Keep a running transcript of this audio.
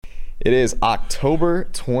It is October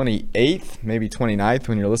 28th, maybe 29th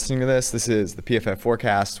when you're listening to this. This is the PFF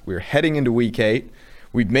forecast. We're heading into week 8.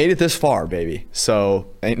 We've made it this far, baby. So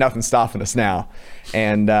ain't nothing stopping us now.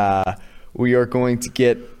 And we are going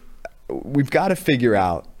to we've got to figure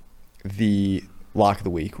out the lock of the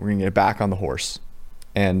week. We're going to get back on the horse.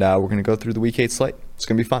 And we're going to go through the week 8 slate. It's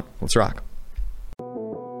going to be fun. Let's rock.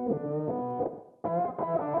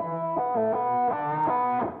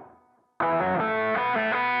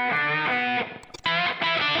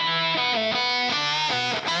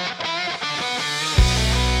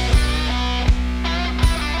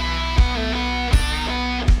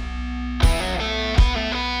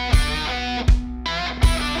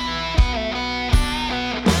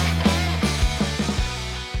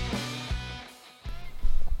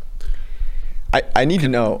 I need to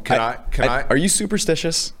know. Can I? Are you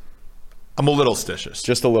superstitious? I'm a little stitious.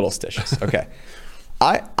 Just a little stitious. Okay.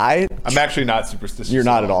 I'm actually not superstitious. You're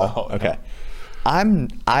not at all. No, okay. No.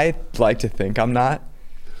 I like to think I'm not,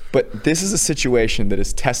 but this is a situation that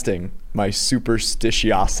is testing my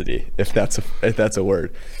superstitiosity, if that's a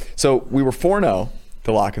word. So we were 4-0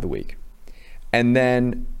 the lock of the week, and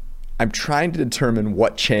then I'm trying to determine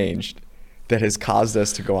what changed that has caused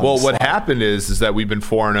us to go on. Well, the what slide. happened is that we've been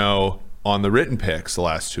 4-0 on the written picks the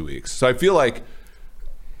last 2 weeks. So I feel like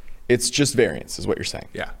it's just variance, is what you're saying.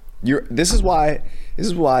 Yeah. This is why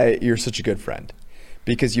you're such a good friend,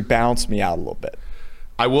 because you bounce me out a little bit.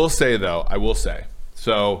 I will say,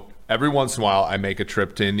 so every once in a while I make a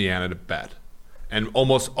trip to Indiana to bet. And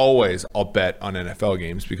almost always I'll bet on NFL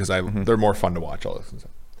games because they're more fun to watch. All this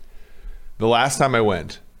stuff. The last time I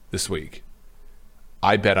went this week,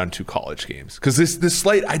 I bet on 2 college games because this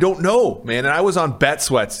slate, I don't know, man. And I was on Bet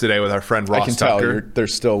Sweats today with our friend Ross Tucker. I can tell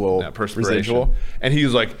there's still a little residual. And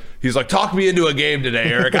he's like, talk me into a game today,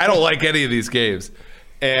 Eric. I don't like any of these games.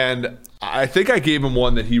 And I think I gave him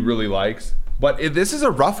one that he really likes. But this is a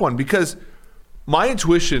rough one because my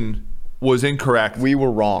intuition was incorrect. We were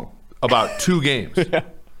wrong about 2 games. Yeah.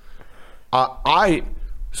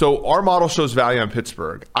 So our model shows value on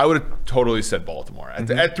Pittsburgh. I would have totally said Baltimore. At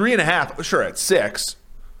 3.5, sure, at 6,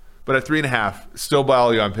 but at 3.5, still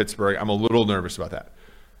value on Pittsburgh. I'm a little nervous about that.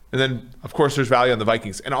 And then, of course, there's value on the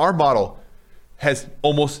Vikings. And our model has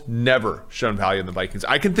almost never shown value on the Vikings.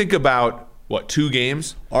 I can think about, 2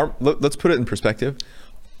 games? Let's put it in perspective.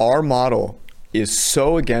 Our model is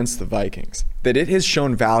so against the Vikings that it has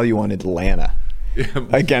shown value on Atlanta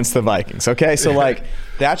against the Vikings. Okay, so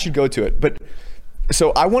that should go to it. But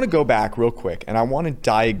so I want to go back real quick, and I want to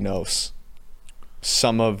diagnose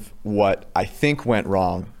some of what I think went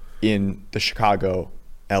wrong in the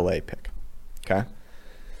Chicago-LA pick, okay?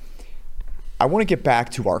 I want to get back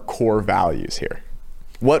to our core values here.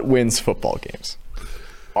 What wins football games?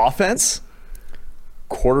 Offense,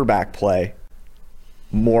 quarterback play,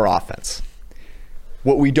 more offense.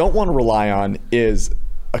 What we don't want to rely on is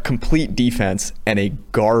a complete defense and a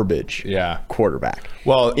garbage quarterback.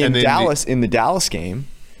 Well, in the Dallas game,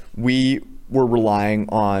 we were relying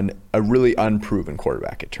on a really unproven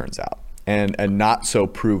quarterback, it turns out, and a not so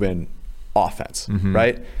proven offense,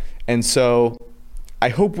 right? And so I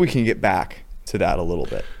hope we can get back to that a little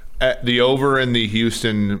bit. At the over in the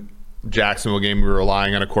Houston-Jacksonville game, we were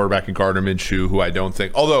relying on a quarterback in Gardner Minshew, who I don't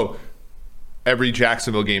think, although every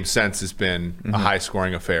Jacksonville game since has been a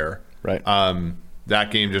high-scoring affair. Right.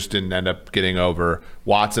 That game just didn't end up getting over.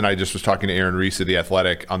 Watson, I just was talking to Aaron Reese of The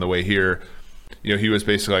Athletic on the way here. He was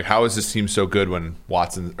basically like, how is this team so good when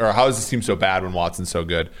Watson, or how is this team so bad when Watson's so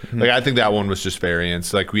good? I think that one was just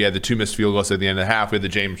variance. We had the 2 missed field goals at the end of the half. We had the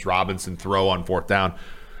James Robinson throw on 4th down.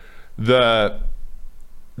 The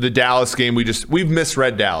Dallas game, we've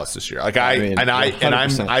misread Dallas this year.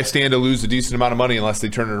 I stand to lose a decent amount of money unless they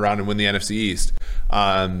turn it around and win the NFC East,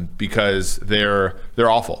 because they're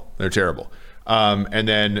awful. They're terrible. And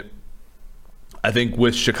then I think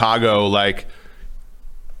with Chicago,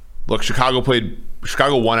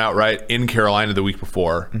 Chicago won outright in Carolina the week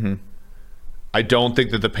before. I don't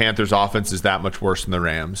think that the Panthers offense is that much worse than the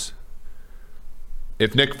Rams.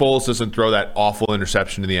 If Nick Foles doesn't throw that awful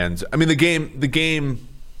interception in the end, the game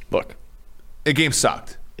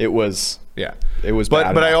sucked. It was bad.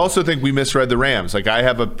 But I also think we misread the Rams. I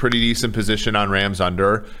have a pretty decent position on Rams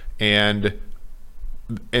under, and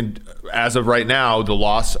as of right now, the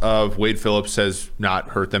loss of Wade Phillips has not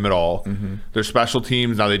hurt them at all. Their special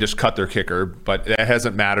teams, now they just cut their kicker, but that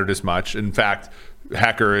hasn't mattered as much. In fact,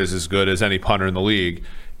 Hecker is as good as any punter in the league,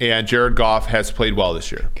 and Jared Goff has played well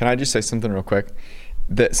this year. Can I just say something real quick?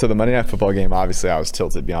 So the Monday Night Football game, obviously I was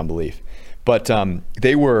tilted beyond belief. But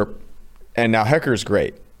they were, and now Hecker's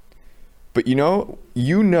great. But you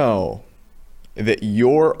know that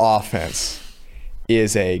your offense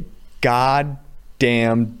is a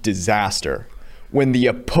goddamn disaster when the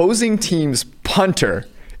opposing team's punter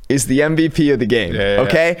is the MVP of the game.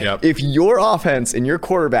 Okay? Yep. If your offense and your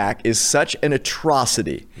quarterback is such an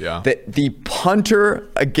atrocity that the punter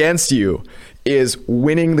against you is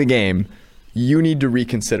winning the game, you need to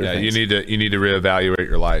reconsider things. you need to reevaluate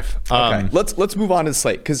your life. Okay. Let's move on to the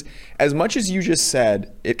slate, because as much as you just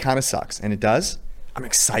said it kind of sucks, and it does, I'm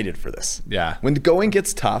excited for this. Yeah. When the going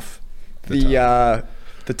gets tough, the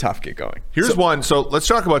tough get going. Here's one. So let's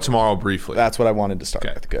talk about tomorrow briefly. That's what I wanted to start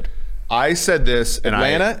with. Good. I said this, and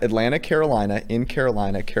Atlanta, Carolina, in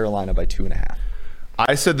Carolina by 2.5.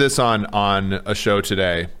 I said this on a show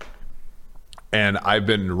today, and I've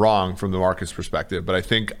been wrong from the market's perspective, but I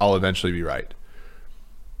think I'll eventually be right.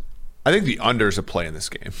 I think the under's a play in this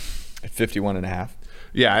game. At 51.5.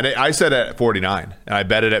 Yeah, and I said at 49, and I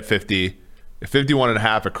bet it at 50. At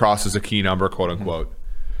 51.5, it crosses a key number, quote unquote. Mm-hmm.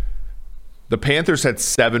 The Panthers had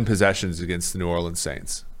 7 possessions against the New Orleans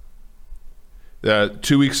Saints.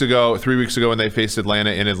 3 weeks ago, when they faced Atlanta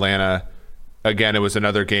in Atlanta, again, it was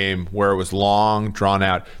another game where it was long, drawn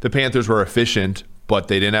out. The Panthers were efficient, but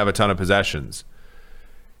they didn't have a ton of possessions.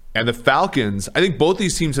 And the Falcons, I think both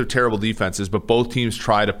these teams have terrible defenses, but both teams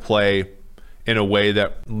try to play in a way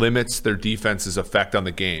that limits their defense's effect on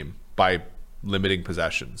the game by limiting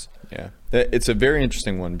possessions. Yeah, it's a very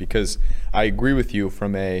interesting one, because I agree with you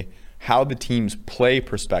from a how the teams play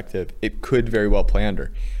perspective. It could very well play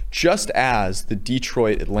under. Just as the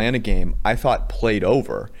Detroit-Atlanta game, I thought played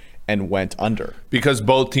over and went under. Because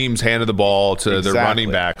both teams handed the ball to the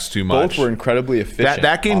running backs too much. Both were incredibly efficient.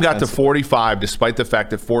 That game got to 45, despite the fact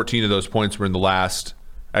that 14 of those points were in the last,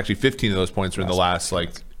 actually 15 of those points were in the last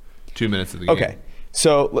 2 minutes of the game. Okay,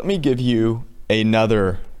 so let me give you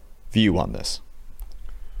another view on this.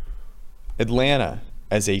 Atlanta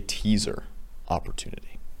as a teaser opportunity.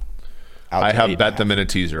 I have bet them in a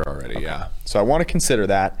teaser already, yeah. So I want to consider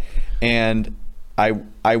that, and I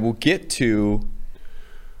will get to.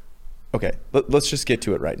 Okay, let's just get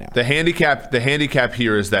to it right now. The handicap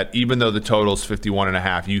here is that even though the total is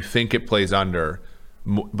 51.5, you think it plays under,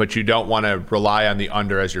 but you don't want to rely on the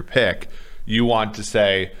under as your pick. You want to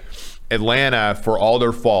say Atlanta, for all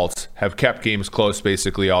their faults, have kept games close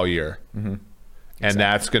basically all year, and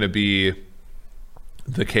that's going to be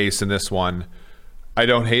the case in this one. I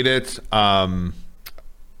don't hate it.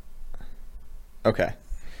 Okay.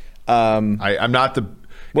 I'm not the.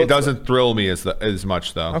 It doesn't thrill me as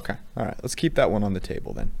much though. Okay. All right. Let's keep that one on the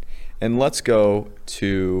table then, and let's go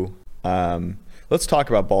to. Let's talk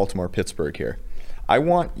about Baltimore-Pittsburgh here. I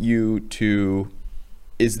want you to.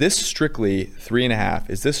 Is this strictly 3.5?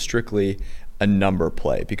 Is this strictly a number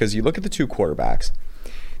play? Because you look at the two quarterbacks,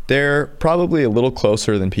 they're probably a little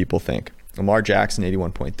closer than people think. Lamar Jackson,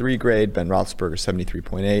 81.3 grade. Ben Roethlisberger,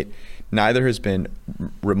 73.8. Neither has been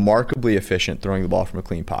remarkably efficient throwing the ball from a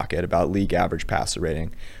clean pocket, about league average passer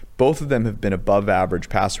rating. Both of them have been above average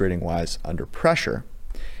passer rating-wise under pressure.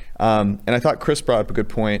 And I thought Chris brought up a good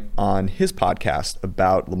point on his podcast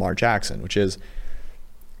about Lamar Jackson, which is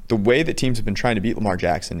the way that teams have been trying to beat Lamar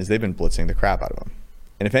Jackson is they've been blitzing the crap out of him.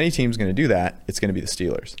 And if any team's going to do that, it's going to be the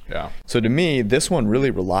Steelers. Yeah. So to me, this one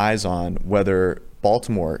really relies on whether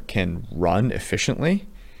Baltimore can run efficiently,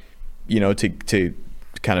 to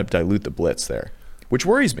kind of dilute the blitz there, which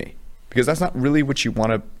worries me, because that's not really what you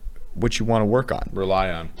want to work on.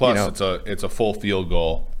 Rely on. Plus, it's a full field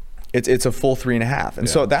goal. It's a full 3.5, and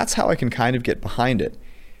so that's how I can kind of get behind it.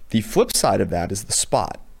 The flip side of that is the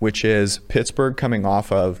spot, which is Pittsburgh coming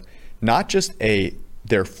off of not just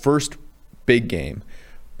their first big game,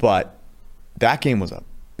 but that game was a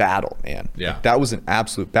battle, man. Yeah. That was an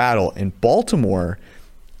absolute battle. And Baltimore,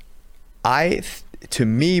 to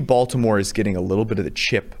me, Baltimore is getting a little bit of the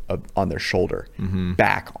chip on their shoulder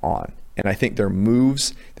back on. And I think their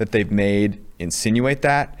moves that they've made insinuate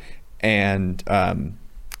that. And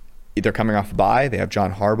they're coming off a bye. They have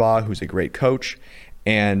John Harbaugh, who's a great coach.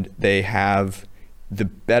 And they have the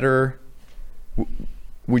better...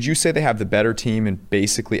 Would you say they have the better team in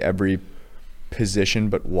basically every position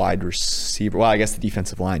but wide receiver? Well, I guess the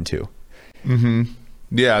defensive line too.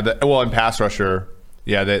 Yeah, and pass rusher,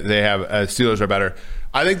 yeah, they have Steelers are better.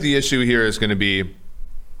 I think the issue here is going to be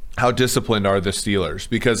how disciplined are the Steelers,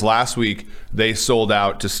 because last week they sold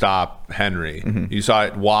out to stop Henry. You saw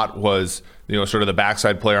it. Watt was sort of the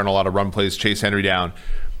backside player on a lot of run plays, chase Henry down.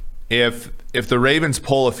 If the Ravens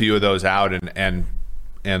pull a few of those out and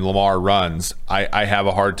Lamar runs, I have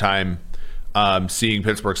a hard time seeing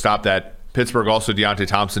Pittsburgh stop that. Pittsburgh also, Deontay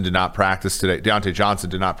Johnson did not practice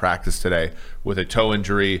today with a toe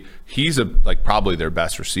injury. He's probably their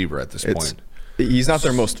best receiver at this point. He's not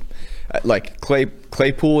their most. Like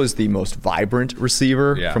Claypool is the most vibrant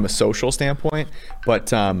receiver Yeah. from a social standpoint, but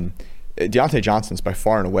Deontay Johnson's by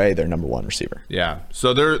far and away their number one receiver. Yeah.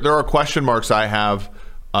 So there are question marks I have,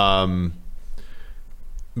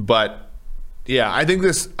 but yeah, I think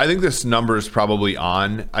this number is probably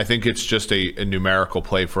on. I think it's just a numerical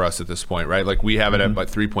play for us at this point, right? Like we have it at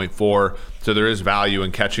 3.4, so there is value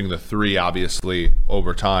in catching the 3, obviously,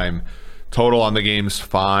 over time. Total on the game's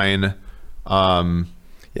fine.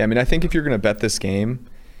 Yeah, I mean, I think if you're going to bet this game,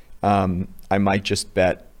 I might just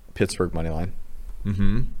bet Pittsburgh money line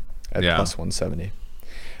at plus 170.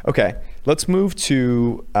 Okay, let's move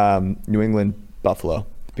to New England Buffalo,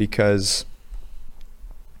 because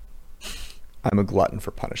I'm a glutton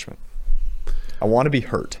for punishment. I want to be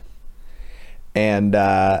hurt. And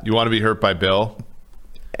you want to be hurt by Bill?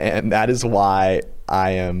 And that is why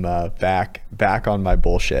I am back on my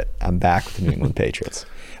bullshit. I'm back with the New England Patriots.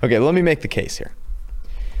 Okay, let me make the case here.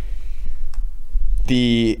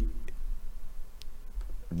 The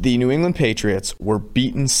New England Patriots were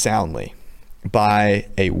beaten soundly by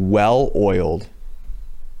a well-oiled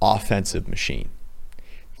offensive machine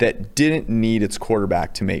that didn't need its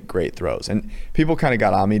quarterback to make great throws. And people kind of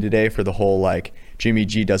got on me today for the whole like Jimmy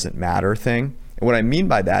G doesn't matter thing. And what I mean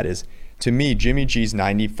by that is, to me, Jimmy G's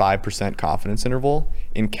 95% confidence interval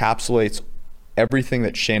encapsulates everything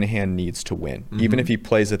that Shanahan needs to win, even if he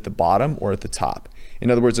plays at the bottom or at the top. In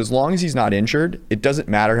other words, as long as he's not injured, it doesn't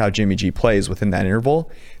matter how Jimmy G plays within that interval,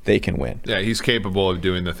 they can win. Yeah, he's capable of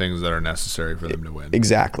doing the things that are necessary for them to win.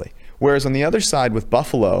 Exactly. Whereas on the other side with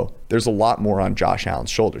Buffalo, there's a lot more on Josh Allen's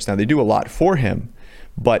shoulders. Now, they do a lot for him,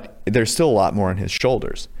 but there's still a lot more on his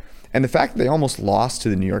shoulders. And the fact that they almost lost to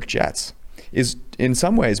the New York Jets is in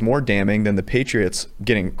some ways more damning than the Patriots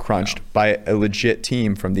getting crunched by a legit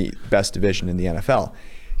team from the best division in the NFL.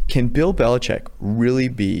 Can Bill Belichick really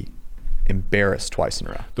be embarrassed twice in a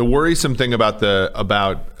row? The worrisome thing about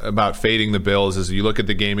fading the Bills is you look at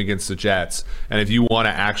the game against the Jets, and if you want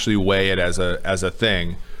to actually weigh it as a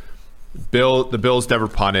thing, the Bills never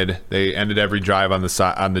punted. They ended every drive on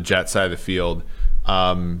the Jet side of the field.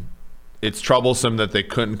 It's troublesome that they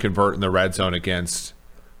couldn't convert in the red zone against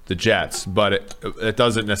the Jets, but it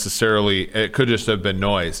doesn't necessarily. It could just have been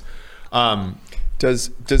noise. Does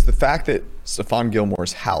the fact that Stephon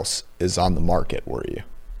Gilmore's house is on the market worry you?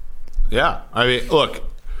 Yeah, I mean, look,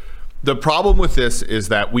 the problem with this is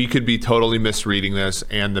that we could be totally misreading this,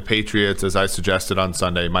 and the Patriots, as I suggested on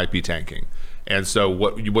Sunday, might be tanking. And so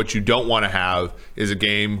what you don't want to have is a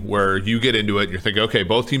game where you get into it and you're thinking, okay,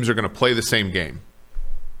 both teams are going to play the same game,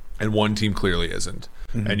 and one team clearly isn't,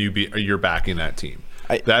 and you're backing that team.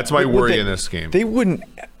 That's my worry in this game. They wouldn't.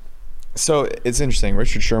 So it's interesting.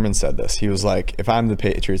 Richard Sherman said this. He was like, if I'm the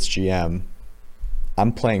Patriots GM,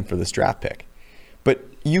 I'm playing for this draft pick. But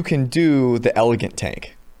you can do the elegant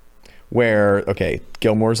tank where, okay,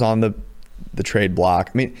 Gilmore's on the trade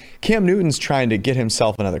block. I mean, Cam Newton's trying to get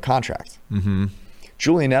himself another contract.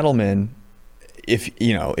 Julian Edelman,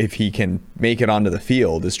 if he can make it onto the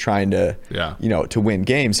field, is trying to, to win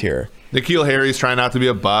games here. N'Keal Harry's trying not to be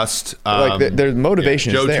a bust. Their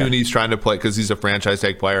motivation is there. Joe Thuney's trying to play because he's a franchise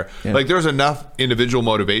tag player. Yeah. Like, there's enough individual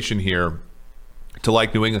motivation here to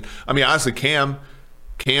like New England. I mean, honestly,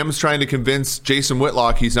 Cam's trying to convince Jason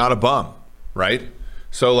Whitlock he's not a bum, right?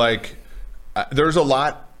 So, like, there's a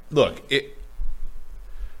lot. Look,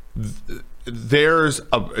 there's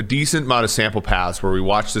a decent amount of sample paths where we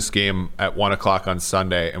watch this game at 1 o'clock on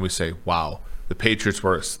Sunday and we say, wow, the Patriots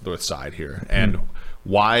were the side here. And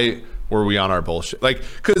why were we on our bullshit? Like,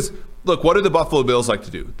 because, look, what do the Buffalo Bills like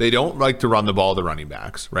to do? They don't like to run the ball to running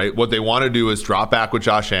backs, right? What they want to do is drop back with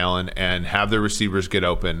Josh Allen and have their receivers get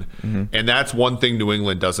open. And that's one thing New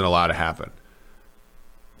England doesn't allow to happen.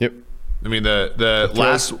 Yep. I mean, the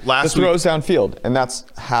last throws downfield, and that's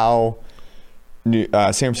how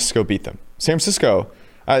San Francisco beat them. San Francisco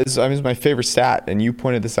is my favorite stat, and you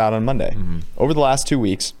pointed this out on Monday. Over the last 2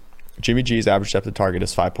 weeks, Jimmy G's average depth of target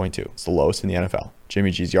is 5.2. It's the lowest in the NFL. Jimmy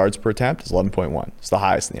G's yards per attempt is 11.1. It's the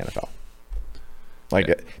highest in the NFL.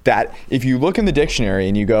 That, if you look in the dictionary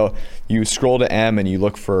and you scroll to M and you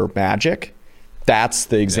look for magic, that's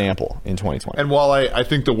the example in 2020. And while I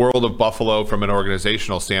think the world of Buffalo from an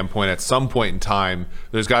organizational standpoint, at some point in time,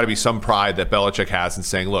 there's got to be some pride that Belichick has in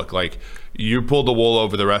saying, look, like, you pulled the wool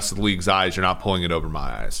over the rest of the league's eyes, you're not pulling it over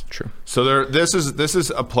my eyes. True. So this is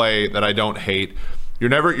a play that I don't hate. You're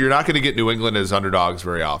not going to get New England as underdogs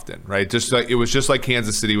very often, right? Just like it was just like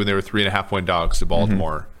Kansas City when they were 3.5-point dogs to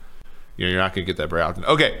Baltimore. You're not going to get that very often.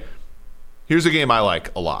 Okay, here's a game I like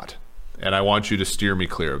a lot, and I want you to steer me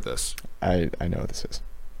clear of this. I know what this is.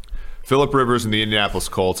 Phillip Rivers and the Indianapolis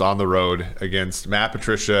Colts on the road against Matt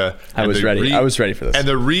Patricia. I was ready. I was ready for this. And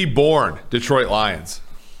the reborn Detroit Lions.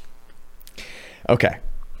 Okay.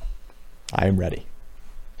 I am ready.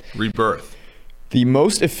 Rebirth. The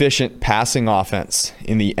most efficient passing offense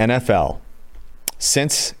in the NFL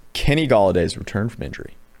since Kenny Galladay's return from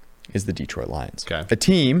injury is the Detroit Lions. Okay. A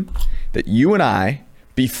team that you and I,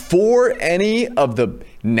 before any of the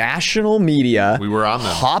national media, we were on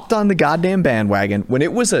them, hopped on the goddamn bandwagon when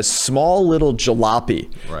it was a small little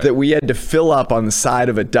jalopy that we had to fill up on the side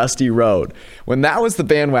of a dusty road. When that was the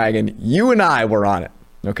bandwagon, you and I were on it.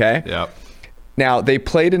 Okay. Yep. Now they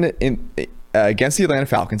played against the Atlanta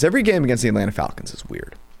Falcons. Every game against the Atlanta Falcons is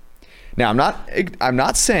weird. Now I'm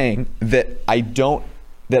not saying that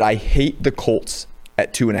I hate the Colts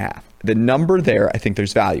at 2.5. The number there, I think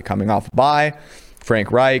there's value coming off a bye.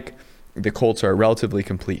 Frank Reich, the Colts are a relatively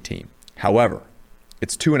complete team. However,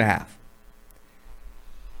 it's 2.5.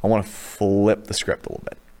 I want to flip the script a little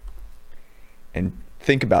bit and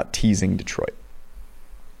think about teasing Detroit.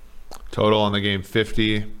 Total on the game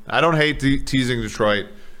 50. I don't hate teasing Detroit.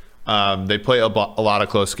 They play a lot of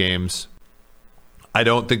close games. I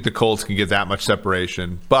don't think the Colts can get that much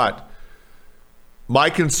separation. But my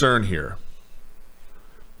concern here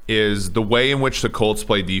is the way in which the Colts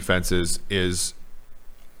play defenses is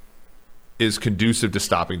conducive to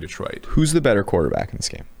stopping Detroit. Who's the better quarterback in this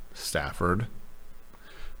game? Stafford.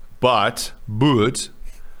 But no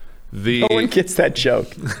one gets that joke.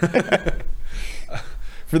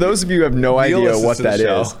 For those of you who have no idea what that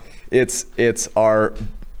is, it's our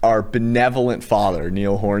benevolent father,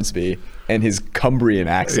 Neil Hornsby, and his Cumbrian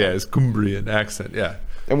accent. Yeah, his Cumbrian accent, yeah.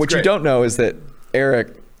 And what you don't know is that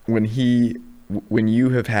Eric, when you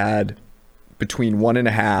have had between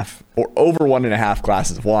 1.5 or over 1.5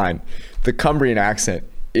 glasses of wine, the Cumbrian accent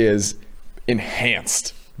is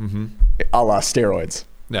enhanced, a la steroids.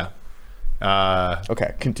 Yeah.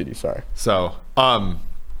 Okay, continue. Sorry. So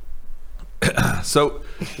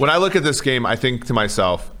when I look at this game, I think to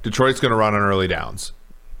myself, Detroit's going to run on early downs,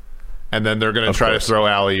 and then they're going to try to throw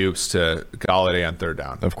alley-oops to Galladay on third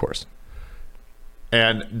down. Of course.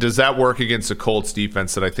 And does that work against the Colts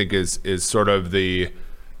defense that I think is sort of the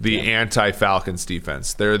anti-Falcons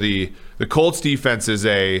defense? The Colts defense is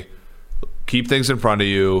a keep things in front of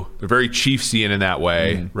you. They're very Chiefsian in that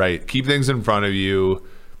way, right? Keep things in front of you,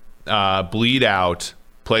 bleed out,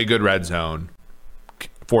 play good red zone,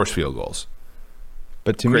 force field goals.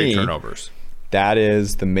 But to great me, turnovers. That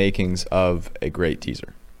is the makings of a great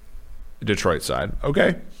teaser. Detroit side.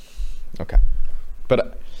 Okay.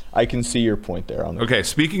 But I can see your point there. Okay,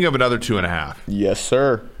 speaking of another 2.5. Yes,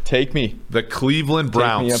 sir. Take me. The Cleveland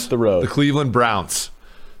Browns. Take me up the road. The Cleveland Browns.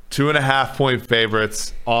 2.5-point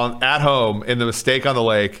favorites at home in the Mistake on the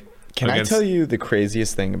Lake. Can I tell you the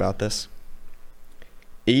craziest thing about this?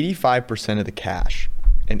 85% of the cash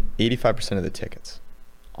and 85% of the tickets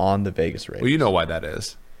on the Vegas Raiders. Well, you know why that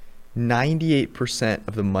is. 98%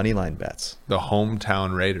 of the money line bets. The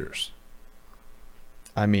hometown Raiders.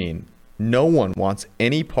 I mean, no one wants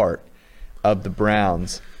any part of the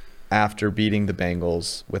Browns after beating the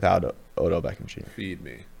Bengals without Odell Beckham Jr. Feed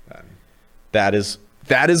me. Ben. That is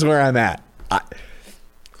where I'm at.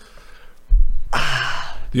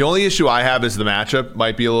 The only issue I have is the matchup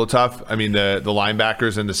might be a little tough. I mean, the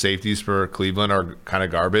linebackers and the safeties for Cleveland are kind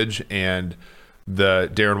of garbage, and the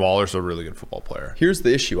Darren Waller's a really good football player. Here's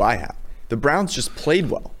the issue I have. The Browns just played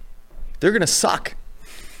well. They're going to suck.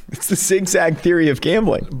 It's the zigzag theory of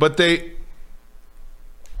gambling. But okay.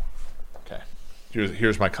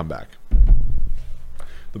 Here's my comeback.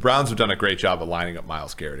 The Browns have done a great job of lining up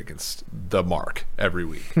Myles Garrett against the mark every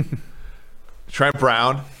week. Trent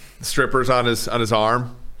Brown, strippers on his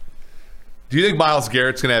arm. Do you think Myles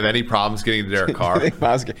Garrett's going to have any problems getting to Derek Carr?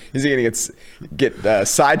 Is he going to get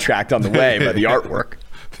sidetracked on the way by the artwork?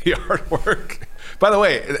 The artwork. By the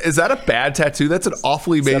way, is that a bad tattoo? That's an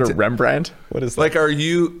awfully made. Is that a Rembrandt? What is that? Like,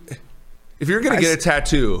 if you're going to get a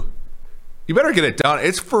tattoo, you better get it done.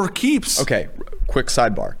 It's for keeps. Okay, quick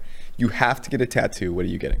sidebar. You have to get a tattoo. What are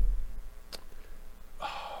you getting?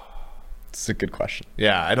 It's a good question.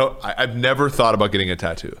 Yeah, I've never thought about getting a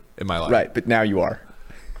tattoo in my life. Right, but now you are.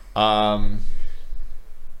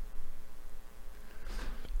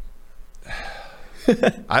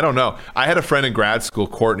 I don't know. I had a friend in grad school,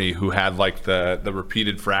 Courtney, who had like the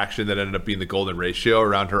repeated fraction that ended up being the golden ratio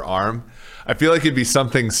around her arm. I feel like it'd be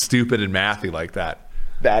something stupid and mathy like that.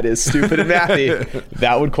 That is stupid and mathy.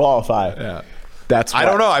 That would qualify. Yeah. That's why, I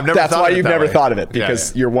don't know. I've never. That's thought why of it you've that never way. thought of it,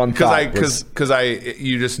 because your one thought was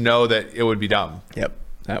you just know that it would be dumb. Yep,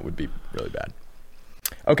 that would be really bad.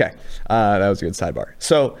 Okay, that was a good sidebar.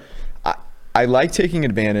 So, I like taking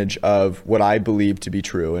advantage of what I believe to be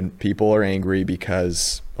true, and people are angry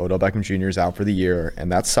because Odell Beckham Jr. is out for the year,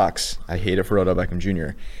 and that sucks. I hate it for Odell Beckham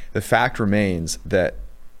Jr. The fact remains that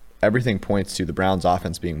everything points to the Browns'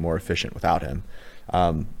 offense being more efficient without him.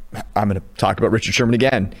 I'm going to talk about Richard Sherman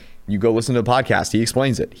again. You go listen to the podcast. He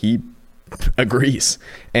explains it. He agrees.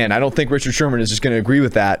 And I don't think Richard Sherman is just going to agree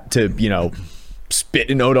with that to, spit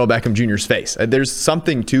in Odell Beckham Jr.'s face. There's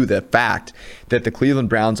something to the fact that the Cleveland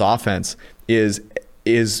Browns offense is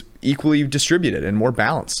equally distributed and more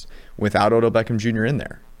balanced without Odell Beckham Jr. in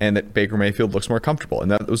there, and that Baker Mayfield looks more comfortable.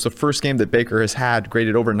 And that was the first game that Baker has had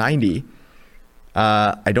graded over 90.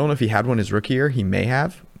 I don't know if he had one his rookie year. He may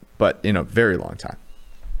have, but in a very long time.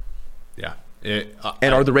 Yeah.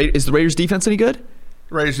 Is the Raiders defense any good?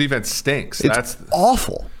 Raiders defense stinks. That's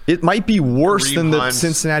awful. It might be worse than the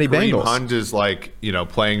Cincinnati Bengals. Kareem Hunt is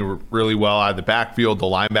playing really well out of the backfield. The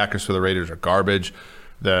linebackers for the Raiders are garbage.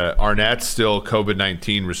 The Arnett's still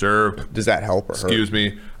COVID-19 reserve. Does that help or hurt? Excuse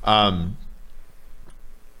me.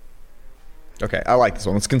 Okay, I like this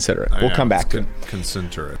one. Let's consider it. We'll come back to it.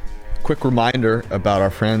 Consider it. Quick reminder about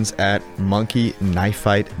our friends at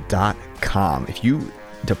monkeyknifefight.com. If you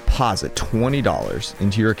deposit $20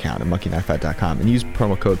 into your account at monkeyknifefight.com and use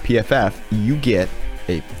promo code PFF, you get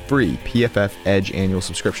a free PFF Edge annual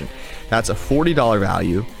subscription. That's a $40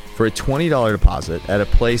 value for a $20 deposit at a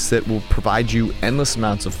place that will provide you endless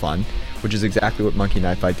amounts of fun, which is exactly what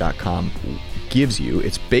monkeyknifefight.com gives you.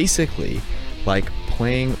 It's basically like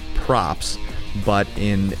playing props, but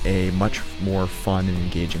in a much more fun and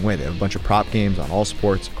engaging way. They have a bunch of prop games on all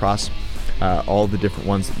sports across all the different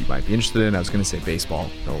ones that you might be interested in. I was going to say baseball,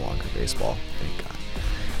 no longer baseball, thank God.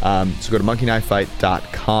 So go to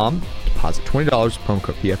monkeyknifefight.com, deposit $20, promo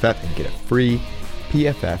code PFF, and get a free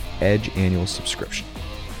PFF Edge annual subscription.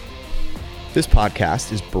 This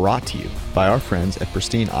podcast is brought to you by our friends at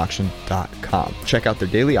pristineauction.com. Check out their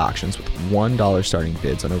daily auctions with $1 starting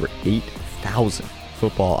bids on over 8,000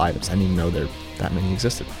 football items. I didn't even know that many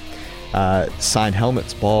existed. Signed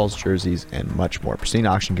helmets, balls, jerseys, and much more. Pristine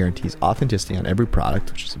Auction guarantees authenticity on every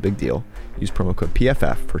product, which is a big deal. Use promo code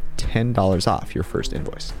PFF for $10 off your first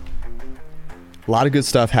invoice. A lot of good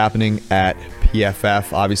stuff happening at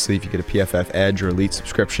PFF. Obviously, if you get a PFF Edge or Elite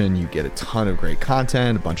subscription, you get a ton of great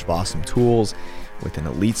content, a bunch of awesome tools. With an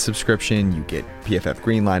Elite subscription, you get PFF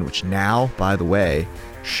Greenline, which now, by the way,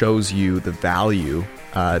 shows you the value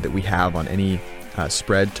that we have on any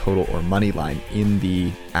spread, total, or money line in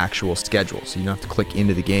the actual schedule. So you don't have to click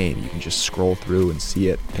into the game. You can just scroll through and see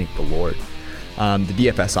it. Thank the Lord. The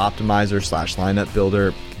DFS Optimizer / lineup builder.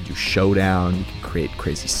 You can do showdown. You can create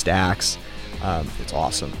crazy stacks. It's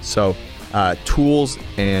awesome. So tools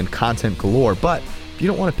and content galore. But if you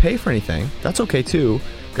don't want to pay for anything, that's okay too.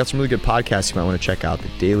 We've got some really good podcasts you might want to check out. The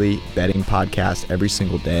Daily Betting Podcast every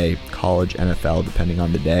single day. College, NFL, depending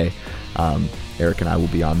on the day. Eric and I will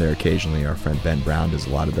be on there occasionally. Our friend Ben Brown does a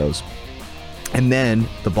lot of those. And then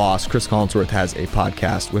the boss, Chris Collinsworth, has a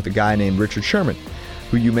podcast with a guy named Richard Sherman,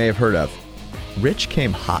 who you may have heard of. Rich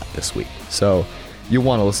came hot this week, so you'll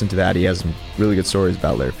want to listen to that. He has some really good stories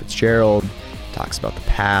about Larry Fitzgerald, talks about the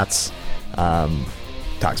Pats,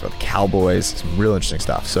 talks about the Cowboys, some real interesting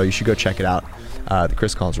stuff. So you should go check it out, the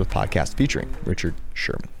Chris Collinsworth podcast featuring Richard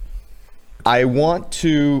Sherman. I want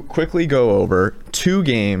to quickly go over two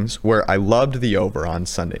games where I loved the over on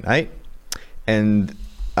Sunday night and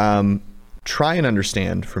try and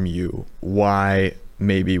understand from you why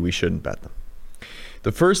maybe we shouldn't bet them.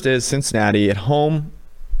 The first is Cincinnati at home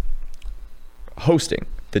hosting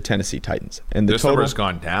the Tennessee Titans. And the number has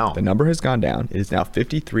gone down. The number has gone down. It is now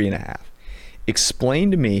 53.5. Explain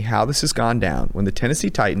to me how this has gone down when the Tennessee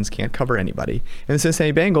Titans can't cover anybody and the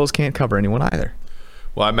Cincinnati Bengals can't cover anyone either.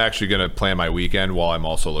 Well, I'm actually going to plan my weekend while I'm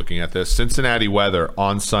also looking at this. Cincinnati weather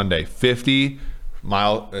on Sunday, 17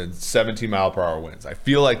 mile per hour winds. I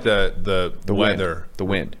feel like the weather, the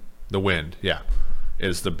wind, yeah,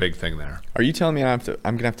 is the big thing there. Are you telling me I'm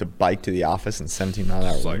going to have to bike to the office in 17 mile an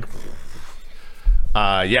hour wind?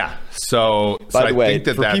 Yeah. So by the way, I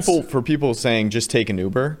think for people saying just take an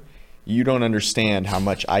Uber, you don't understand how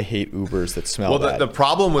much I hate Ubers that smell bad. The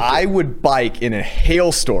problem with I would bike in a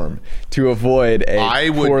hailstorm to avoid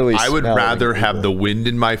poorly I would smelling rather Uber. have the wind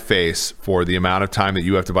in my face for the amount of time that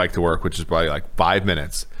you have to bike to work, which is probably like 5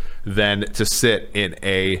 minutes, than to sit in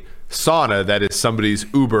a sauna that is somebody's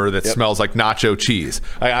Uber that smells like nacho cheese.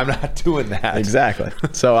 I'm not doing that. Exactly.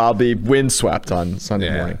 So I'll be windswept on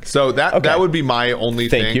Sunday morning. So that would be my only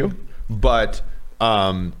thing. Thank you. But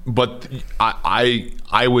I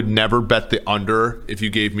would never bet the under if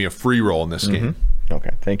you gave me a free roll in this game.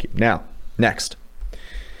 Okay, thank you. Now, next.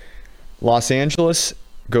 Los Angeles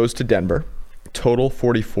goes to Denver, total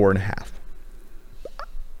 44.5.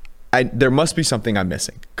 there must be something I'm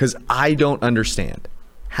missing because I don't understand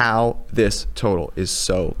how this total is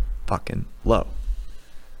so fucking low.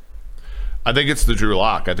 I think it's the Drew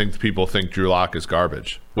Lock. I think people think Drew Lock is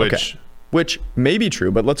garbage, which may be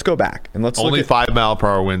true, but let's go back and let's only look at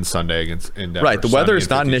 5-mile-per-hour winds Sunday against in Denver. Right, the weather is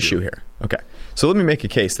not an 52. issue here. Okay, so let me make a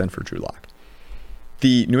case then for Drew Lock.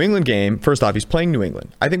 The New England game, first off, he's playing New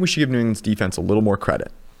England. I think we should give New England's defense a little more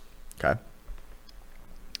credit. Okay,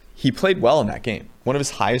 he played well in that game, one of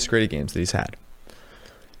his highest graded games that he's had.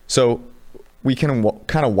 So we can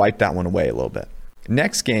kind of wipe that one away a little bit.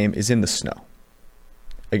 Next game is in the snow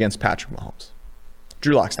against Patrick Mahomes.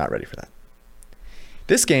 Drew Lock's not ready for that.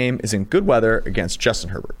 This game is in good weather against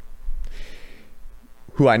Justin Herbert,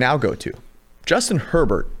 who I now go to. Justin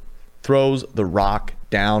Herbert throws the rock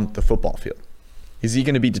down the football field. Is he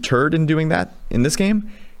going to be deterred in doing that in this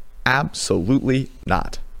game? Absolutely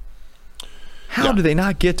not. How do they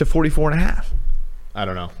not get to 44.5? I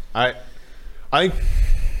don't know. I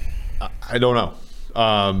don't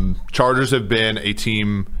know. Chargers have been a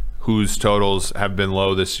team whose totals have been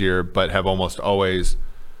low this year, but have almost always.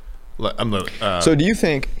 So do you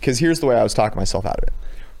think? Because here's the way I was talking myself out of it.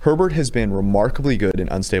 Herbert has been remarkably good in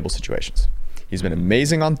unstable situations. He's been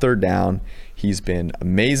amazing on third down. He's been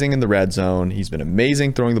amazing in the red zone. He's been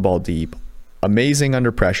amazing throwing the ball deep. Amazing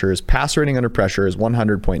under pressure. His pass rating under pressure is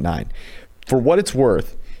 100.9. For what it's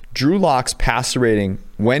worth, Drew Lock's passer rating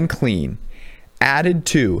when clean, added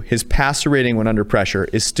to his passer rating when under pressure,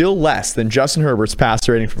 is still less than Justin Herbert's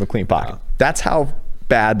passer rating from a clean pocket. That's how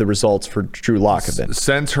bad the results for Drew Lock have been.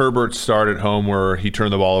 Since Herbert started home where he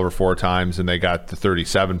turned the ball over 4 times and they got to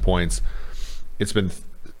 37 points, it's been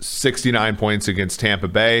 69 points against Tampa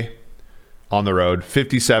Bay on the road,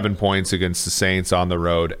 57 points against the Saints on the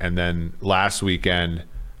road, and then last weekend,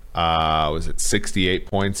 was it 68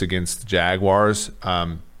 points against the Jaguars?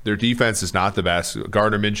 Their defense is not the best.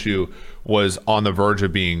 Gardner Minshew was on the verge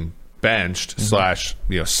of being benched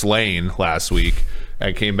 / slain last week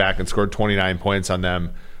and came back and scored 29 points on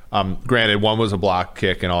them. Granted, one was a block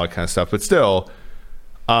kick and all that kind of stuff, but still,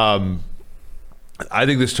 I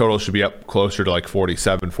think this total should be up closer to like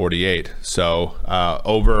 47, 48.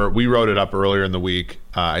 So we wrote it up earlier in the week.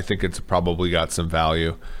 I think it's probably got some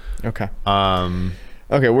value. Okay.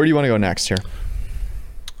 Okay, where do you want to go next here?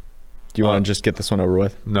 Do you want to just get this one over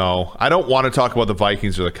with? No, I don't want to talk about the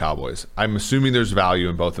Vikings or the Cowboys. I'm assuming there's value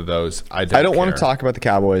in both of those. I don't want to talk about the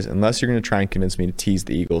Cowboys unless you're going to try and convince me to tease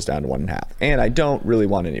the Eagles down to 1.5. And I don't really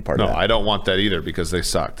want any part of that. No, I don't want that either because they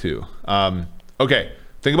suck too. Okay,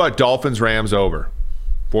 think about Dolphins Rams over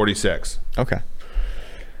 46. Okay.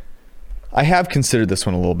 I have considered this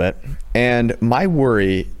one a little bit, and my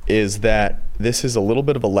worry is that this is a little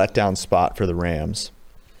bit of a letdown spot for the Rams,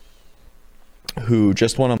 who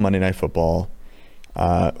just won on Monday Night Football,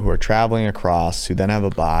 who are traveling across, who then have a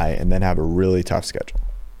bye, and then have a really tough schedule.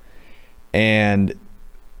 And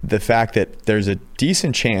the fact that there's a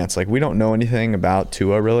decent chance, like we don't know anything about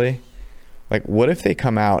Tua really, like what if they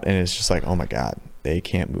come out and it's just like, oh my God, they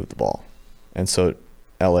can't move the ball. And so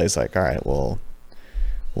LA's like, all right, well,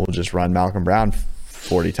 we'll just run Malcolm Brown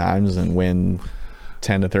 40 times and win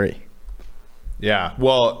 10-3. Yeah,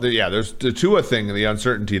 well, there's the Tua thing, the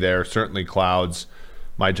uncertainty there certainly clouds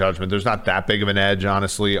my judgment. There's not that big of an edge,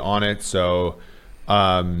 honestly, on it. So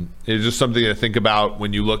it's just something to think about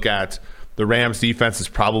when you look at the Rams' defense is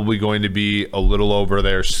probably going to be a little over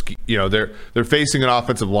their, they're facing an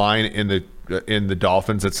offensive line in the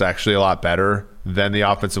Dolphins that's actually a lot better than the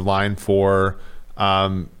offensive line for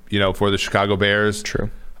the Chicago Bears. True.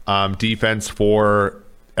 Defense for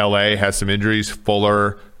LA has some injuries.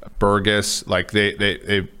 Fuller, Burgess, like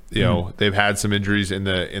they've had some injuries in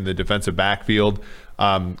the defensive backfield.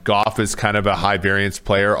 Goff is kind of a high variance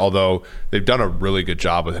player, although they've done a really good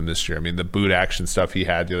job with him this year. I mean, the boot action stuff he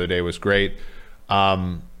had the other day was great.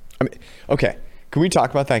 Okay, can we talk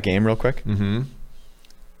about that game real quick? Mm-hmm.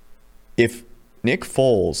 If Nick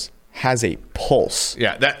Foles has a pulse,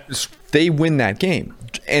 they win that game.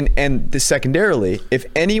 And secondarily, if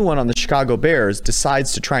anyone on the Chicago Bears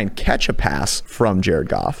decides to try and catch a pass from Jared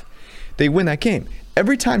Goff, they win that game.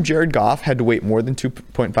 Every time Jared Goff had to wait more than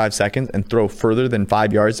 2.5 seconds and throw further than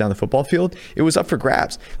 5 yards down the football field, it was up for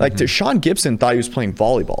grabs. Like Sean Gibson thought he was playing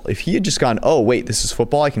volleyball. If he had just gone, oh, wait, this is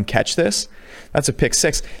football, I can catch this, that's a pick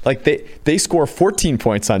six. Like they score 14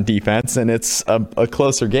 points on defense, and it's a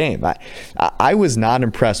closer game. I was not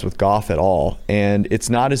impressed with Goff at all, and it's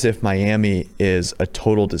not as if Miami is a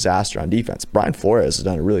total disaster on defense. Brian Flores has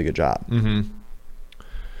done a really good job. Mm-hmm.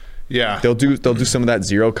 Yeah, they'll do some of that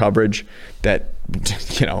zero coverage that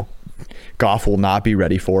Goff will not be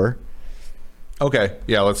ready for. Okay,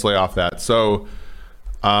 yeah, let's lay off that. So,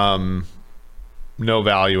 No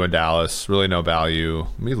value in Dallas. Really no value.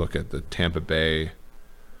 Let me look at the Tampa Bay.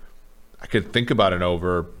 I could think about an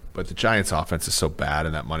over, but the Giants' offense is so bad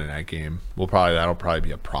in that Monday night game. That'll probably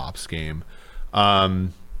be a props game.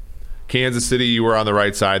 Kansas City, you were on the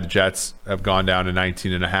right side. The Jets have gone down to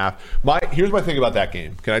 19.5. Here's my thing about that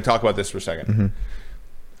game. Can I talk about this for a second? Mm-hmm.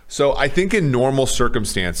 So I think in normal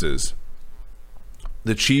circumstances,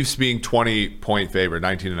 the Chiefs being 20-point favorite,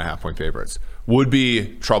 19.5-point favorites, would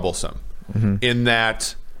be troublesome in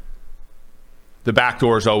that the back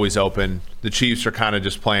door is always open. The Chiefs are kind of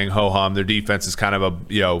just playing ho-hum. Their defense is kind of a,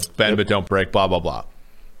 bend but don't break, blah, blah, blah.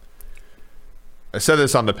 I said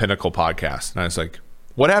this on the Pinnacle podcast, and I was like,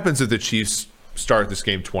 what happens if the Chiefs start this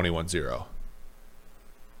game 21-0?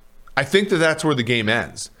 I think that's where the game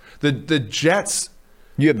ends. The Jets...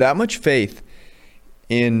 You have that much faith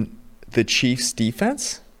in the Chiefs'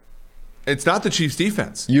 defense? It's not the Chiefs'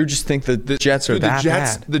 defense. You just think the Jets are that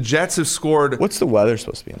bad? The Jets have scored... What's the weather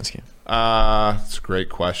supposed to be in this game? It's a great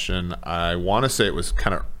question. I want to say it was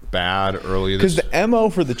kind of bad early this... Because the MO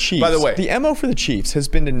for the Chiefs... By the way... The MO for the Chiefs has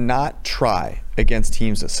been to not try against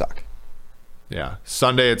teams that suck. Yeah.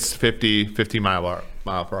 Sunday, it's 50 mile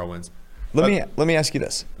per hour winds. Let me ask you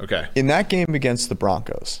this. Okay. In that game against the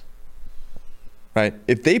Broncos, right?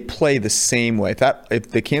 If they play the same way,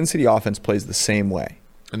 if the Kansas City offense plays the same way,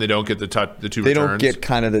 and they don't get the two returns, they don't get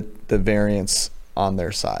kind of the variance on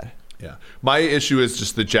their side. Yeah. My issue is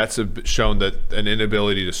just the Jets have shown that an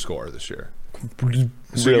inability to score this year.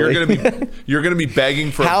 So really? you're gonna be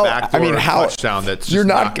begging for a backdoor touchdown that's just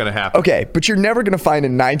not going to happen. Okay, but you're never going to find a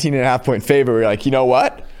 19.5-point favorite where you're like, you know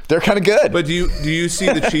what? They're kind of good. But do you see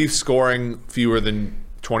the Chiefs scoring fewer than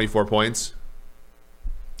 24 points?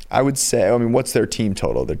 I would say, what's their team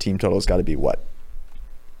total? Their team total has got to be what?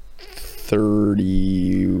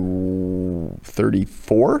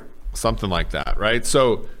 34? Something like that, right?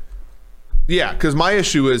 So, yeah, because my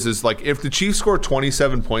issue is like if the Chiefs score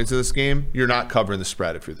 27 points in this game, you're not covering the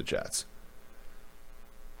spread if you're the Jets.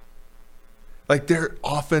 Like their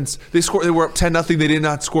offense, they were up 10-0. They did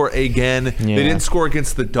not score again. Yeah. They didn't score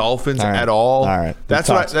against the Dolphins at all. All right. That's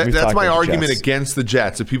my argument against the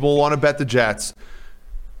Jets. If people want to bet the Jets,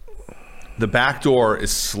 the back door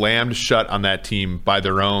is slammed shut on that team by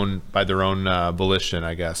their own volition,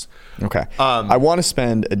 I guess. Okay. I want to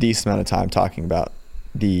spend a decent amount of time talking about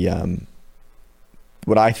the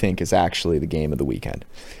what I think is actually the game of the weekend,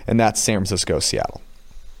 and that's San Francisco-Seattle.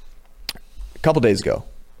 A couple days ago.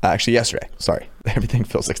 Actually, yesterday. Sorry. Everything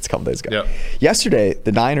feels like it's a couple days ago. Yep. Yesterday,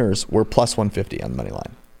 the Niners were plus 150 on the money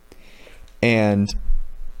line. And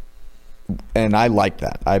I liked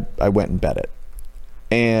that. I went and bet it.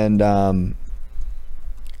 And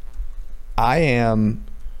I am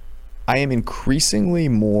increasingly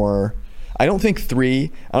more... I don't think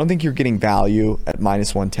you're getting value at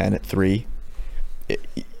minus 110 at 3.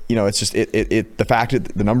 It's just the fact that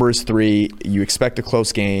the number is 3, you expect a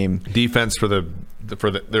close game. Defense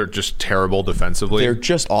they're just terrible defensively. They're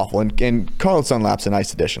just awful. And Carlos Dunlap's a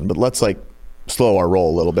nice addition, but let's slow our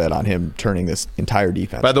roll a little bit on him turning this entire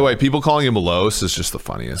defense. By the way, people calling him Los is just the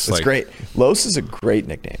funniest. It's great. Los is a great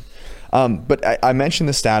nickname. But I mentioned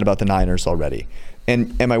the stat about the Niners already.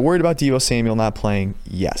 And am I worried about Deebo Samuel not playing?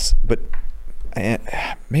 Yes. But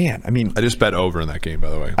man, I just bet over in that game,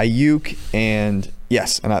 by the way. Ayuk and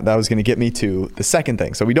yes, and that was going to get me to the second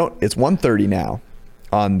thing. So it's 130 now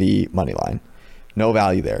on the money line. No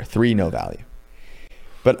value there. 3, no value.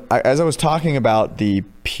 But as I was talking about the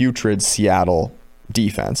putrid Seattle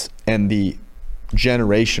defense and the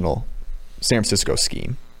generational San Francisco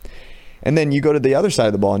scheme, and then you go to the other side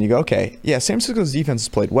of the ball and you go, okay, yeah, San Francisco's defense has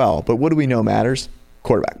played well, but what do we know matters?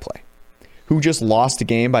 Quarterback play. Who just lost a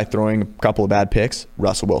game by throwing a couple of bad picks?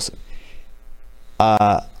 Russell Wilson.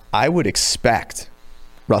 I would expect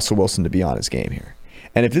Russell Wilson to be on his game here.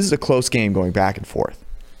 And if this is a close game going back and forth,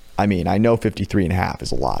 I know 53.5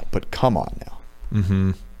 is a lot, but come on now.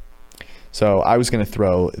 Mm-hmm. So I was going to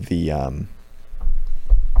throw the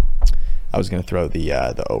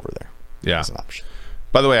over there. Yeah, as an option.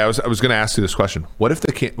 By the way, I was going to ask you this question: What if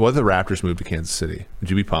the Raptors moved to Kansas City?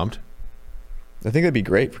 Would you be pumped? I think that'd be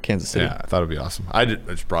great for Kansas City. Yeah, I thought it'd be awesome. I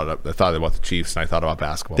just brought it up. I thought about the Chiefs and I thought about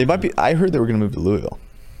basketball. They might be. I heard they were going to move to Louisville.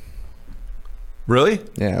 Really?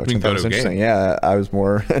 Yeah, which I thought was interesting. Yeah, I was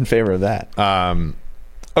more in favor of that.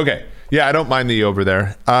 Okay. Yeah, I don't mind the over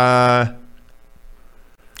there.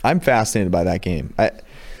 I'm fascinated by that game.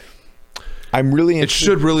 I'm really interested. It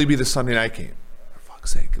should really be the Sunday night game. For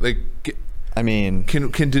fuck's sake. Can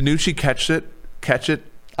DiNucci catch it?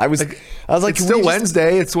 I was like, it's still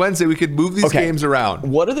Wednesday. It's Wednesday. We could move these games around.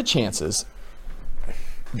 What are the chances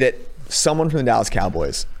that someone from the Dallas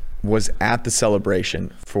Cowboys was at the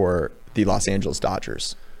celebration for the Los Angeles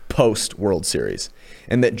Dodgers post World Series,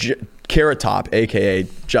 and that Carrot Top, aka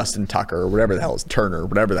Justin Tucker or whatever the hell is Turner,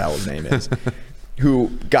 whatever the hell his name is, who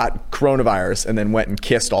got coronavirus and then went and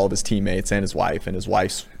kissed all of his teammates and his wife and his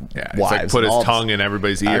wife's wives. Like put his tongue in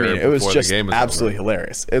everybody's ear. I mean, it was just absolutely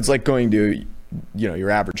hilarious. It's like going to, your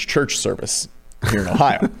average church service here in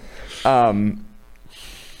Ohio.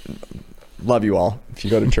 Love you all. If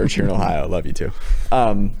you go to church here in Ohio, love you too.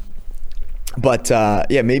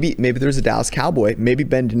 Maybe there's a Dallas Cowboy, maybe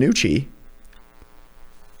Ben DiNucci,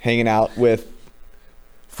 hanging out with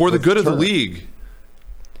for the good of the league.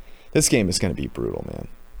 This game is going to be brutal, man.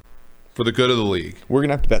 For the good of the league. We're going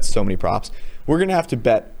to have to bet so many props. We're going to have to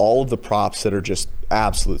bet all of the props that are just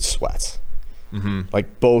absolute sweats. Mm-hmm.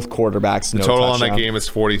 Like both quarterbacks, the no total touchdown. on that game is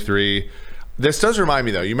 43. This does remind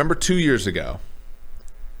me, though. You remember 2 years ago,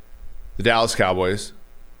 the Dallas Cowboys.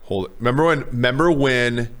 Remember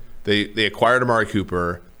when they acquired Amari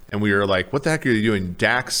Cooper, and we were like, what the heck are you doing?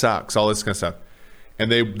 Dak sucks, all this kind of stuff. And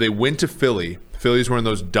they went to Philly. Philly's wearing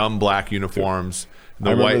those dumb black uniforms.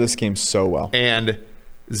 I remember this game so well. And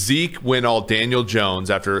Zeke went all Daniel Jones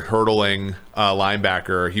after hurdling a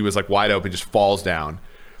linebacker. He was like wide open, just falls down.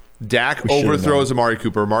 Dak overthrows Amari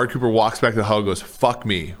Cooper. Amari Cooper walks back to the huddle, goes, fuck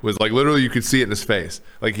me. It was like literally you could see it in his face.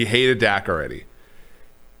 Like he hated Dak already.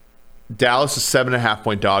 Dallas is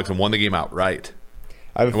 7.5-point dogs and won the game outright.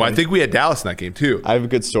 I think we had Dallas in that game too. I have a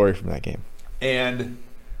good story from that game. And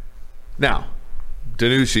now,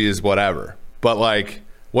 DiNucci is whatever. But like,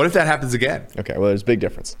 what if that happens again? Okay, well, there's a big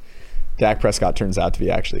difference. Dak Prescott turns out to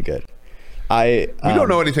be actually good. We don't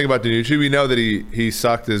know anything about DiNucci. We know that he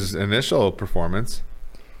sucked his initial performance.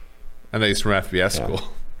 And that he's from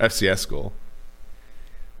FCS school.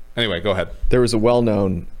 Anyway, go ahead. There was a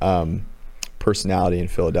well-known personality in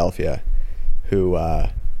Philadelphia who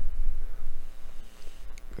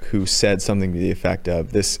said something to the effect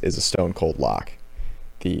of, "This is a stone cold lock.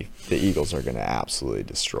 The Eagles are going to absolutely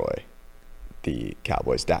destroy the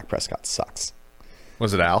Cowboys. Dak Prescott sucks."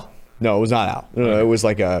 Was it Al? No, it was not Al. No, it was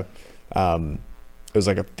like a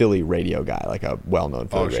Philly radio guy, like a well-known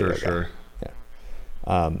Philly radio guy. Sure. Yeah.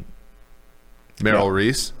 Merrill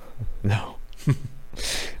Reese? No. One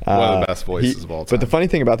of the best voices of all time. But the funny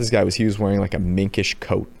thing about this guy was he was wearing like a minkish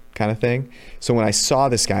coat kind of thing. So when I saw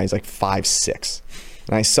this guy, he's like 5'6".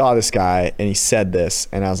 And I saw this guy and he said this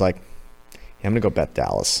and I was like, yeah, I'm going to go bet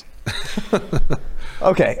Dallas.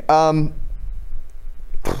 Okay.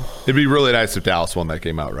 It'd be really nice if Dallas won that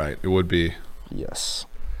game outright. It would be. Yes.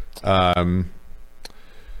 Okay.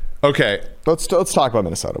 Let's talk about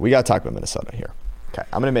Minnesota. We got to talk about Minnesota here. Okay,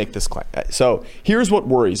 I'm going to make this claim. So here's what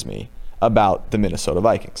worries me about the Minnesota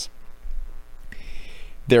Vikings.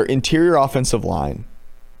 Their interior offensive line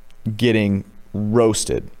getting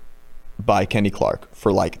roasted by Kenny Clark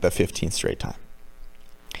for like the 15th straight time.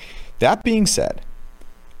 That being said,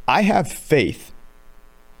 I have faith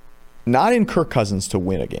not in Kirk Cousins to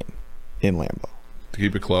win a game in Lambeau. To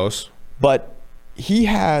keep it close. But he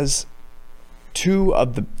has 2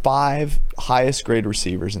 of the 5 highest grade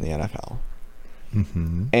receivers in the NFL.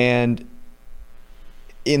 Mm-hmm. And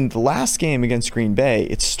in the last game against Green Bay,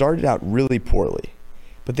 it started out really poorly,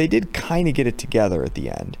 but they did kind of get it together at the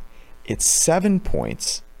end. It's 7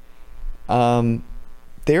 points. Green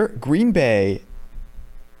Bay,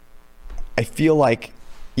 I feel like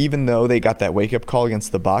even though they got that wake-up call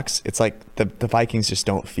against the Bucs, it's like the Vikings just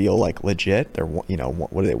don't feel like legit. They're, what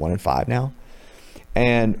are they, 1-5 now?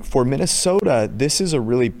 And for Minnesota, this is a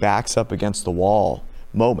really backs up against the wall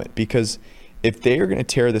moment, because if they are going to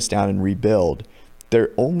tear this down and rebuild,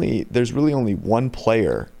 there's really only one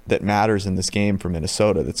player that matters in this game for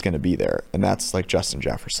Minnesota that's going to be there, and that's like Justin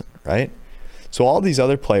Jefferson, right? So all these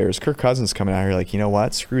other players, Kirk Cousins coming out here like, you know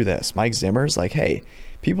what, screw this. Mike Zimmer's like, hey,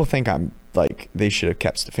 people think I'm like, they should have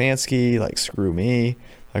kept Stefanski, like screw me,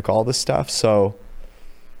 like all this stuff. So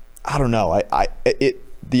I don't know.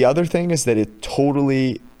 The other thing is that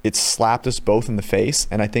it slapped us both in the face,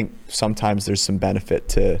 and I think sometimes there's some benefit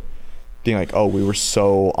to being like, oh, we were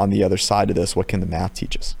so on the other side of this. What can the math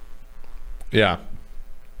teach us? Yeah,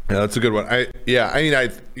 that's a good one.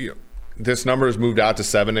 This number has moved out to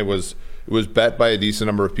 7. It was bet by a decent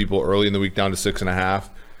number of people early in the week down to 6.5.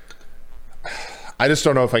 I just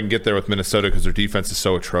don't know if I can get there with Minnesota because their defense is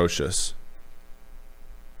so atrocious.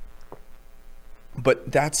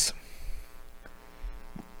 But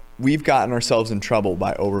we've gotten ourselves in trouble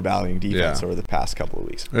by overvaluing defense over the past couple of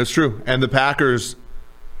weeks. That's true. And the Packers,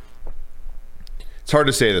 it's hard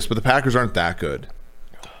to say this, but the Packers aren't that good.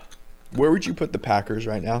 Where would you put the Packers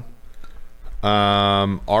right now?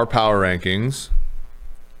 Our power rankings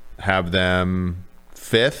have them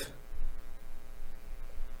 5th.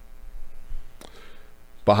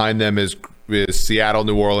 Behind them is Seattle,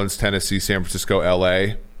 New Orleans, Tennessee, San Francisco,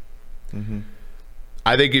 LA. Mm-hmm.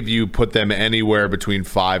 I think if you put them anywhere between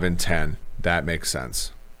 5 and 10, that makes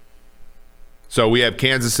sense. So we have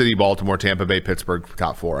Kansas City, Baltimore, Tampa Bay, Pittsburgh,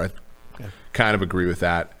 top 4. I kind of agree with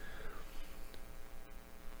that.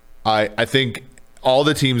 I think all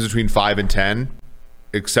the teams between 5 and 10,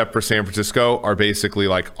 except for San Francisco, are basically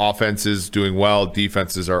like offenses doing well,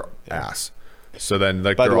 defenses are ass. So then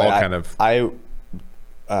like they're all kind of...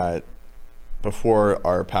 Before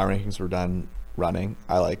our power rankings were done running,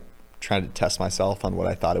 I like tried to test myself on what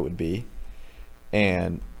I thought it would be.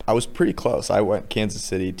 And I was pretty close. I went Kansas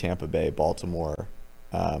City, Tampa Bay, Baltimore.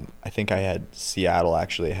 I think I had Seattle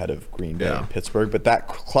actually ahead of Green Bay and Pittsburgh. But that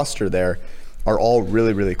cluster there are all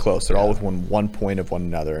really, really close. They're all within 1 point of one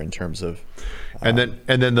another in terms of... And then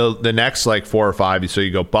the next like 4 or 5, so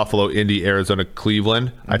you go Buffalo, Indy, Arizona,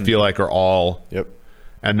 Cleveland, I feel like are all... Yep.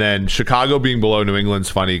 And then Chicago being below New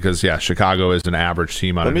England's funny because, Chicago is an average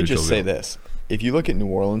team on a neutral Let me just say this. If you look at New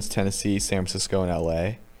Orleans, Tennessee, San Francisco, and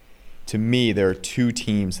LA, to me, there are 2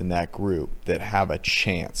 teams in that group that have a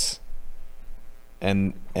chance.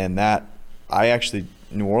 And that,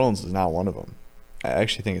 New Orleans is not one of them. I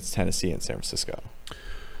actually think it's Tennessee and San Francisco.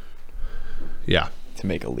 Yeah. To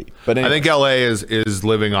make a leap. But I think LA is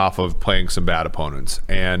living off of playing some bad opponents.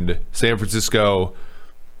 And San Francisco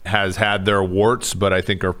has had their warts, but I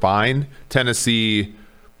think are fine. Tennessee,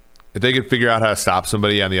 if they could figure out how to stop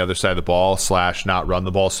somebody on the other side of the ball / not run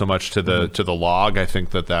the ball so much to the log, I think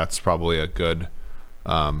that's probably a good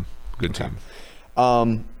team.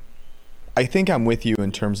 I think I'm with you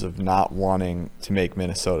in terms of not wanting to make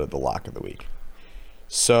Minnesota the lock of the week.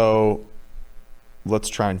 So let's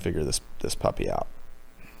try and figure this puppy out.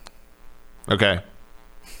 Okay.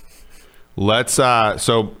 Let's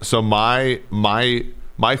so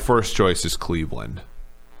my first choice is Cleveland.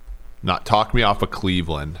 Not talk me off of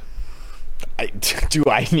Cleveland. Do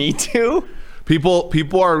I need to?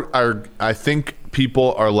 People are I think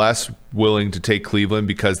people are less willing to take Cleveland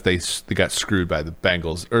because they got screwed by the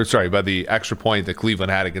Bengals, by the extra point that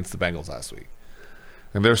Cleveland had against the Bengals last week.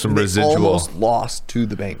 And there's some residual. They almost lost to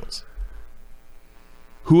the Bengals.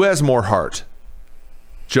 Who has more heart?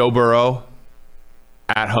 Joe Burrow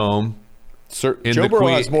at home. Joe Burrow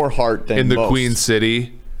has more heart than in the most. Queen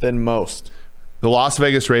City Than most. The Las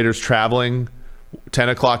Vegas Raiders traveling, 10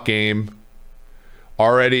 o'clock game.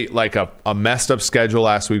 Already like a messed up schedule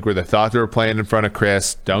last week where they thought they were playing in front of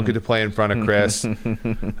Chris. Don't get to play in front of Chris.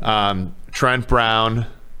 Trent Brown,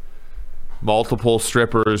 multiple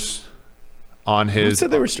strippers on his... Who said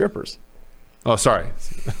they were strippers? Oh, sorry.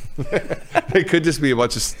 They could just be a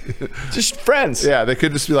bunch of... Just friends. Yeah, they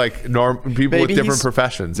could just be like people with different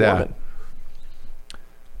professions. Yeah.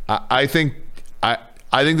 I think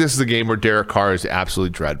this is a game where Derek Carr is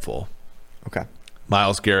absolutely dreadful. Okay.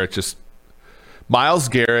 Myles Garrett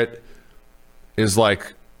is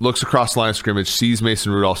like, looks across the line of scrimmage, sees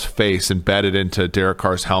Mason Rudolph's face embedded into Derek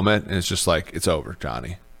Carr's helmet, and it's just like, it's over,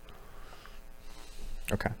 Johnny.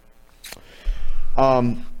 Okay.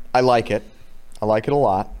 I like it. I like it a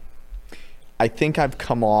lot. I think I've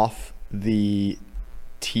come off the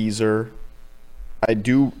teaser. I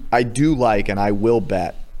do like, and I will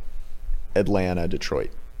bet Atlanta,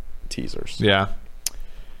 Detroit teasers. Yeah.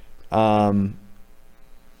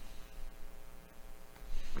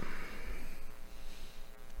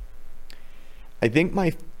 I think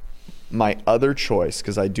my other choice,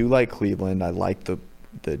 because I do like Cleveland, I like the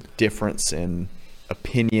difference in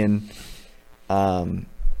opinion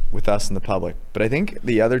with us and the public. But I think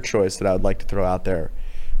the other choice that I would like to throw out there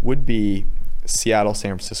would be Seattle,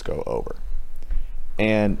 San Francisco over.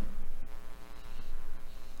 And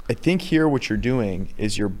I think here what you're doing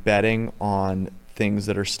is you're betting on things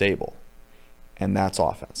that are stable, and that's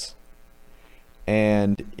offense.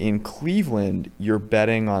 And in Cleveland, you're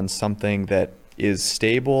betting on something that is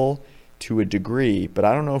stable to a degree, but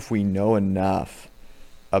I don't know if we know enough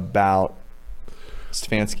about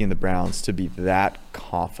Stefanski and the Browns to be that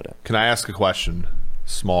confident. Can I ask a question?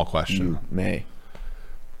 Small question. You may.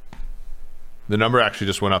 The number actually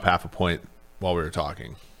just went up half a point while we were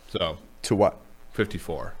talking. So to what?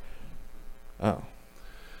 54. Oh.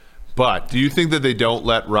 But do you think that they don't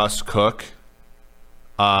let Russ cook?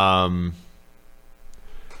 You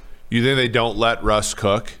think they don't let Russ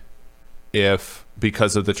cook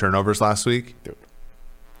because of the turnovers last week? Dude.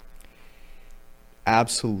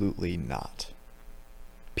 Absolutely not.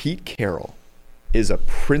 Pete Carroll is a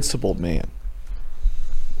principled man.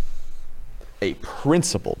 A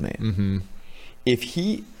principled man. Mm-hmm.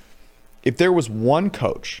 If there was one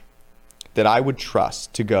coach that I would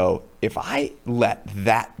trust to go, if I let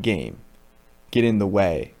that game get in the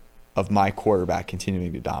way of my quarterback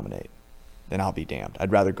continuing to dominate, then I'll be damned.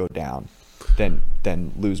 I'd rather go down than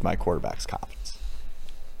lose my quarterback's confidence.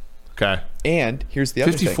 Okay. And here's the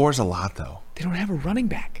other thing. 54 is a lot, though. They don't have a running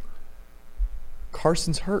back.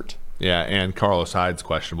 Carson's hurt. Yeah, and Carlos Hyde's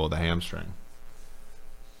questionable with a hamstring.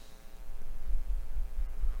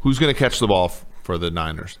 Who's going to catch the ball for the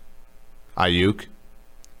Niners? Ayuk?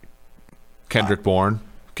 Kendrick Bourne?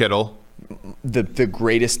 Kittle? The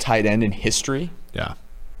greatest tight end in history. Yeah.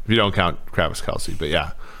 If you don't count Travis Kelce, but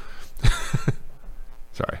yeah.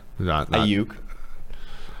 Sorry. Not Ayuk.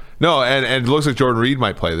 No, and it looks like Jordan Reed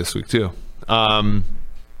might play this week too.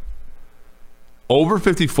 Over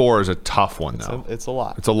 54 is a tough one, though. It's a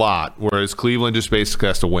lot. It's a lot, whereas Cleveland just basically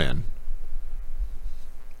has to win.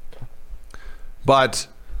 But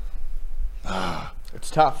it's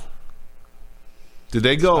tough. Did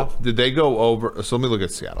they go over? So let me look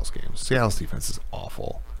at Seattle's games. Seattle's defense is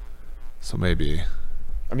awful. So maybe.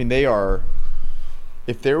 I mean, they are.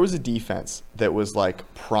 If there was a defense that was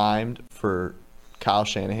like primed for Kyle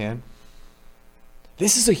Shanahan,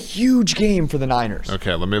 this is a huge game for the Niners.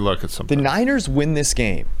 Okay, let me look at something. The Niners win this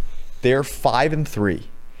game. They're 5-3.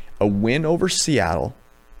 A win over Seattle.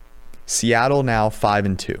 Seattle now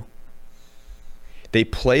 5-2. They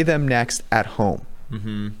play them next at home.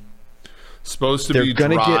 Mm-hmm. Supposed to be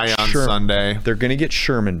dry on Sunday. They're going to get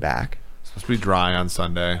Sherman back. Supposed to be dry on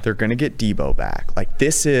Sunday. They're going to get Debo back. Like,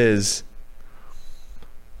 this is...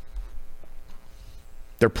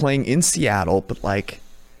 They're playing in Seattle, but, like,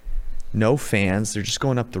 no fans. They're just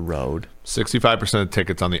going up the road. 65% of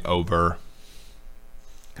tickets on the over.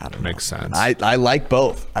 I don't know. Makes sense. I like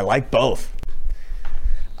both.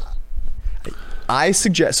 I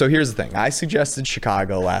suggest... So here's the thing. I suggested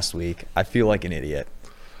Chicago last week. I feel like an idiot.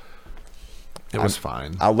 It was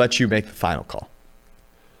fine. I'll let you make the final call.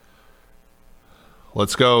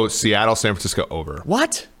 Let's go Seattle, San Francisco over.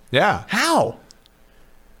 What? Yeah. How?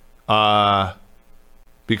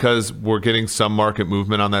 Because we're getting some market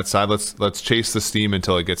movement on that side. Let's chase the steam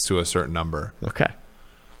until it gets to a certain number. Okay.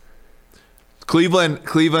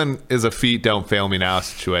 Cleveland is a feet don't fail me now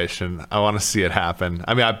situation. I want to see it happen.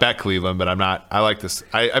 I mean, I bet Cleveland, but I'm not. I like this.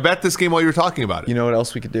 I bet this game while you were talking about it. You know what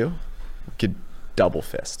else we could do? We could double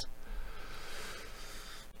fist.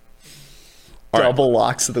 Double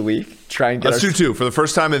locks of the week. Try and get. Let's do two for the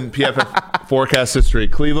first time in PFF forecast history.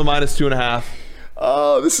 Cleveland -2.5.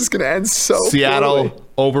 Oh, this is gonna end so. Seattle poorly.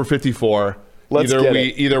 over 54.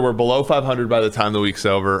 Either we're below 500 by the time the week's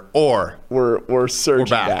over, or we're surging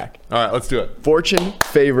back. All right, let's do it. Fortune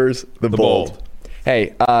favors the bold.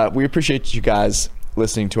 Hey, we appreciate you guys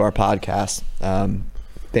listening to our podcast.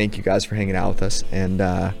 Thank you guys for hanging out with us, and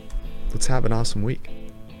let's have an awesome week.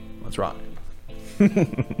 Let's rock.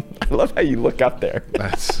 I love how you look up there.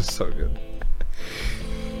 That's so good.